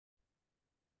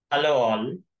Hello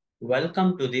all,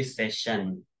 welcome to this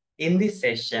session. In this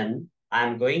session, I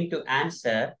am going to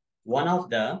answer one of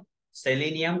the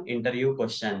Selenium interview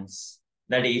questions.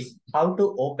 That is how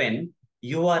to open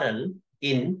URL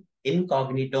in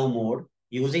incognito mode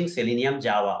using Selenium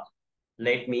Java.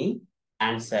 Let me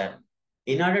answer.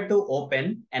 In order to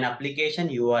open an application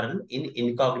URL in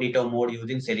incognito mode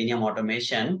using Selenium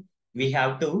automation, we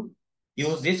have to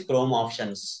use these Chrome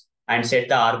options and set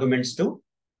the arguments to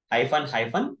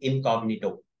hyphen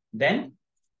incognito. Then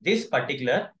this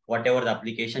particular, whatever the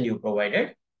application you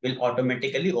provided, will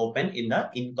automatically open in the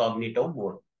incognito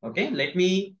mode. Okay, let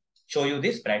me show you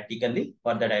this practically.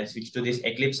 For that, I'll switch to this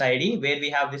Eclipse ID where we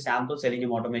have the sample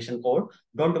Selenium automation code.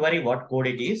 Don't worry what code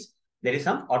it is. There is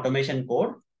some automation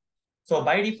code. So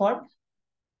by default,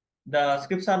 the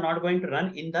scripts are not going to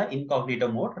run in the incognito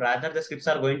mode. Rather, the scripts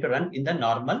are going to run in the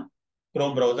normal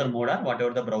Chrome browser mode or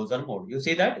whatever the browser mode. You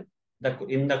see that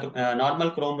in the normal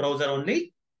Chrome browser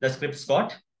only, the scripts are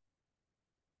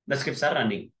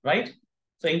running, right?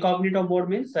 So incognito mode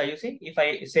means, you see, if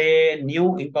I say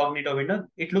new incognito window,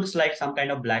 it looks like some kind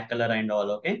of black color and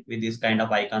all, okay, with this kind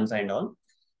of icons and all.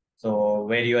 So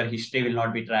where your history will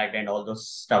not be tracked and all those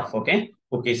stuff, okay?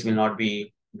 Cookies will not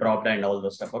be dropped and all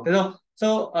those stuff, okay?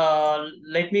 So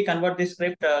let me convert this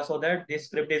script so that this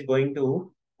script is going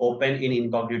to open in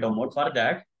incognito mode. For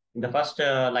that, in the first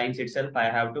lines itself, I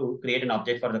have to create an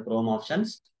object for the Chrome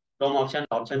options. Chrome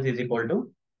options is equal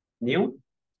to new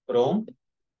Chrome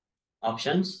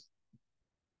options.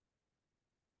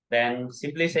 Then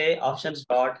simply say options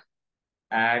dot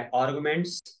add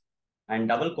arguments and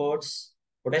double quotes,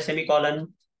 put a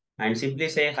semicolon and simply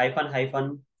say hyphen,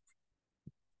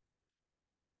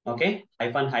 okay,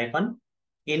 hyphen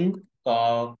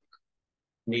incognito,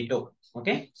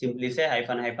 okay, simply say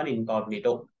hyphen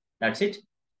incognito. That's it.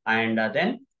 And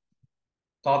then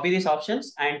copy these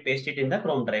options and paste it in the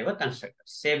Chrome driver constructor.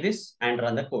 Save this and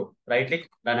run the code. Right click,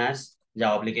 run as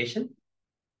Java application.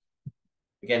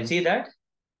 You can see that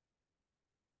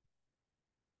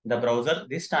the browser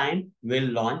this time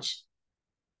will launch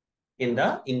in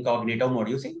the incognito mode.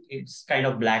 You see, it's kind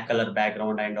of black color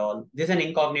background and all. This is an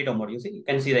incognito mode. You see, you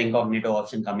can see the incognito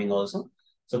option coming also.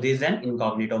 So this is an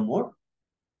incognito mode.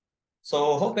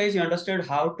 So hope guys you understood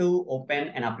how to open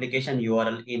an application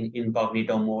URL in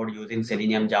incognito mode using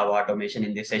Selenium Java automation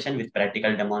in this session with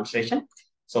practical demonstration.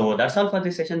 So that's all for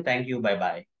this session. Thank you. Bye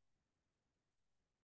bye.